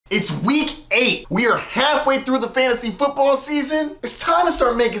It's week 8. We are halfway through the fantasy football season. It's time to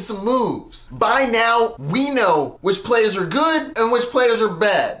start making some moves. By now, we know which players are good and which players are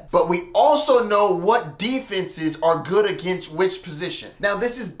bad, but we also know what defenses are good against which position. Now,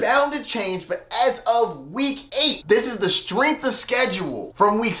 this is bound to change, but as of week 8, this is the strength of schedule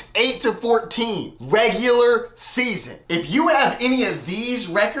from weeks 8 to 14, regular season. If you have any of these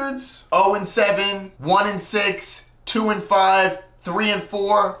records, 0-7, 1-6, 2-5,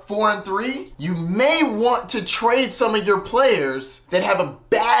 3-4, 4-3, you may want to trade some of your players that have a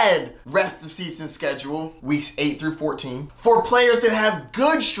bad rest of season schedule, weeks 8 through 14, for players that have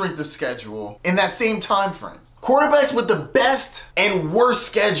good strength of schedule in that same time frame. Quarterbacks with the best and worst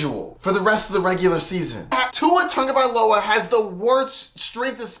schedule for the rest of the regular season. Tua Tagovailoa has the worst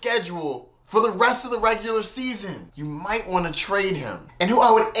strength of schedule for the rest of the regular season. You might want to trade him. And who I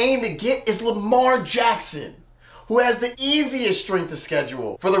would aim to get is Lamar Jackson, who has the easiest strength of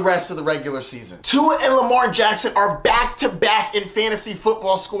schedule for the rest of the regular season. Tua and Lamar Jackson are back-to-back in fantasy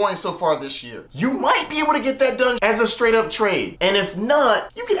football scoring so far this year. You might be able to get that done as a straight-up trade. And if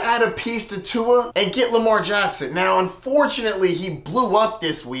not, you can add a piece to Tua and get Lamar Jackson. Now, unfortunately, he blew up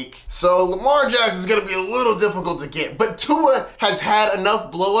this week, so Lamar Jackson is gonna be a little difficult to get. But Tua has had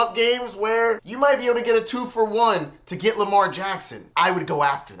enough blow-up games where you might be able to get a 2-for-1 to get Lamar Jackson. I would go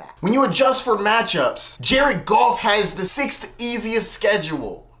after that. When you adjust for matchups, Jared Goff has the 6th easiest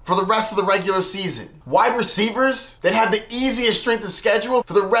schedule for the rest of the regular season. Wide receivers that have the easiest strength of schedule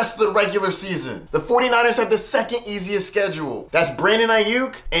for the rest of the regular season. The 49ers have the 2nd easiest schedule. That's Brandon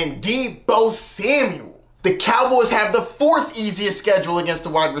Ayuk and Deebo Samuel. The Cowboys have the 4th easiest schedule against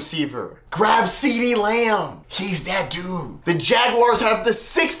the wide receiver. Grab CeeDee Lamb. He's that dude. The Jaguars have the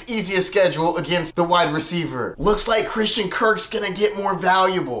 6th easiest schedule against the wide receiver. Looks like Christian Kirk's gonna get more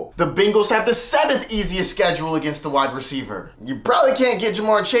valuable. The Bengals have the 7th easiest schedule against the wide receiver. You probably can't get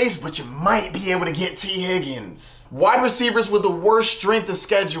Jamar Chase, but you might be able to get T. Higgins. Wide receivers with the worst strength of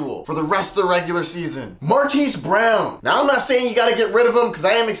schedule for the rest of the regular season. Marquise Brown. Now, I'm not saying you gotta get rid of him because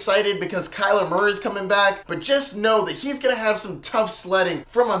I am excited because Kyler Murray's coming back, but just know that he's gonna have some tough sledding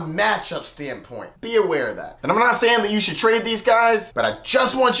from a matchup standpoint. Be aware of that. And I'm not saying that you should trade these guys, but I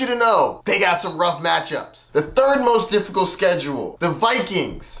just want you to know they got some rough matchups. The 3rd most difficult schedule, the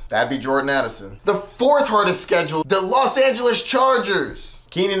Vikings. That'd be Jordan Addison. The 4th hardest schedule, the Los Angeles Chargers.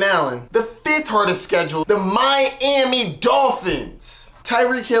 Keenan Allen. The 5th hardest schedule, the Miami Dolphins.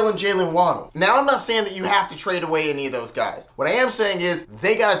 Tyreek Hill and Jalen Waddle. Now, I'm not saying that you have to trade away any of those guys. What I am saying is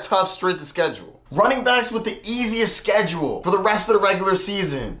they got a tough strength of schedule. Running backs with the easiest schedule for the rest of the regular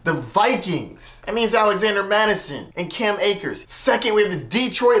season. The Vikings. That means Alexander Madison and Cam Akers. 2nd, we have the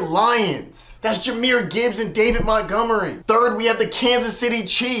Detroit Lions. That's Jahmyr Gibbs and David Montgomery. 3rd, we have the Kansas City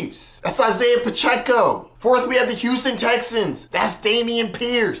Chiefs. That's Isaiah Pacheco. 4th, we have the Houston Texans. That's Dameon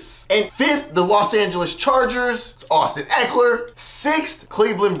Pierce. And 5th, the Los Angeles Chargers. It's Austin Eckler. 6th,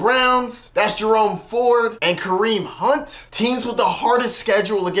 Cleveland Browns. That's Jerome Ford and Kareem Hunt. Teams with the hardest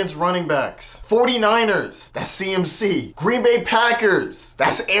schedule against running backs. 49ers. That's CMC. Green Bay Packers.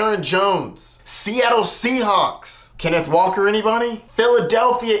 That's Aaron Jones. Seattle Seahawks. Kenneth Walker, anybody?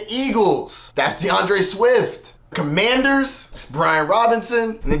 Philadelphia Eagles. That's DeAndre Swift. Commanders, it's Brian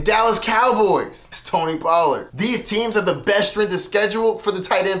Robinson, and the Dallas Cowboys, it's Tony Pollard. These teams have the best strength of schedule for the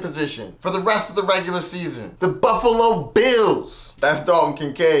tight end position for the rest of the regular season. The Buffalo Bills, that's Dalton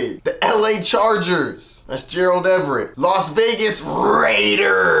Kincaid. The LA Chargers, that's Gerald Everett. Las Vegas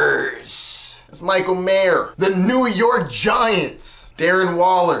Raiders, that's Michael Mayer. The New York Giants, Darren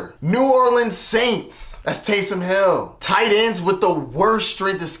Waller. New Orleans Saints, that's Taysom Hill. Tight ends with the worst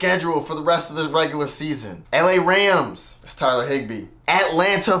strength of schedule for the rest of the regular season. LA Rams, that's Tyler Higbee.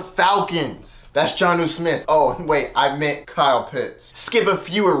 Atlanta Falcons, that's Jonnu Smith. Oh, wait, I meant Kyle Pitts. Skip a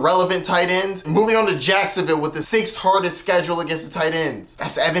few irrelevant tight ends. Moving on to Jacksonville with the 6th hardest schedule against the tight ends.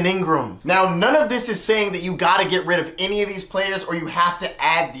 That's Evan Ingram. Now, none of this is saying that you gotta get rid of any of these players or you have to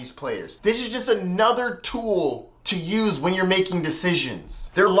add these players. This is just another tool to use when you're making decisions.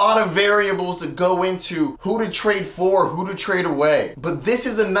 There are a lot of variables that go into who to trade for, who to trade away. But this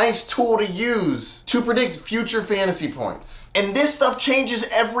is a nice tool to use to predict future fantasy points. And this stuff changes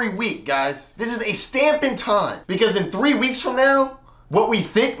every week, guys. This is a stamp in time because in 3 weeks from now, what we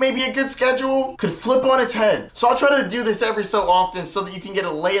think may be a good schedule could flip on its head. So I'll try to do this every so often so that you can get a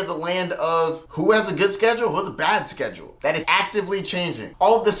lay of the land of who has a good schedule, who has a bad schedule. That is actively changing.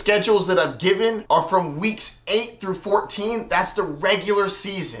 All of the schedules that I've given are from weeks 8 through 14. That's the regular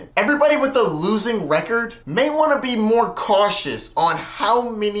season. Everybody with a losing record may want to be more cautious on how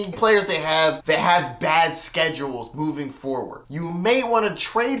many players they have that have bad schedules moving forward. You may want to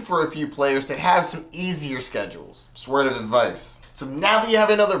trade for a few players that have some easier schedules. Just word of advice. So now that you have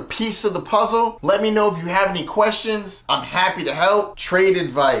another piece of the puzzle, let me know if you have any questions. I'm happy to help. Trade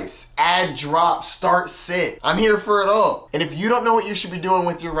advice, add, drop, start, sit. I'm here for it all. And if you don't know what you should be doing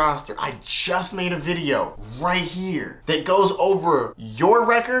with your roster, I just made a video right here that goes over your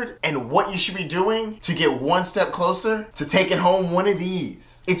record and what you should be doing to get one step closer to taking home one of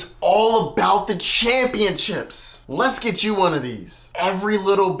these. It's all about the championships. Let's get you one of these. Every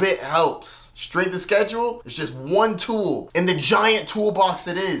little bit helps. Strength of schedule is just one tool in the giant toolbox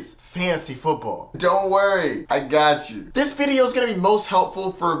that is fantasy football. Don't worry, I got you. This video is gonna be most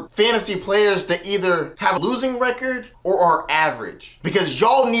helpful for fantasy players that either have a losing record or are average, because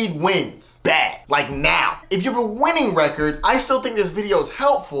y'all need wins bad, like now. If you have a winning record, I still think this video is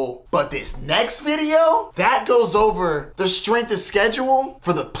helpful, but this next video, that goes over the strength of schedule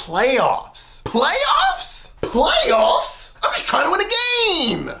for the playoffs. Playoffs? Playoffs? I'm just trying to win a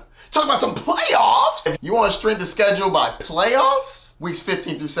game. Talk about some playoffs. If you want to strength the schedule by playoffs, weeks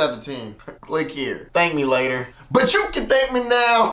 15 through 17, click here. Thank me later. But you can thank me now.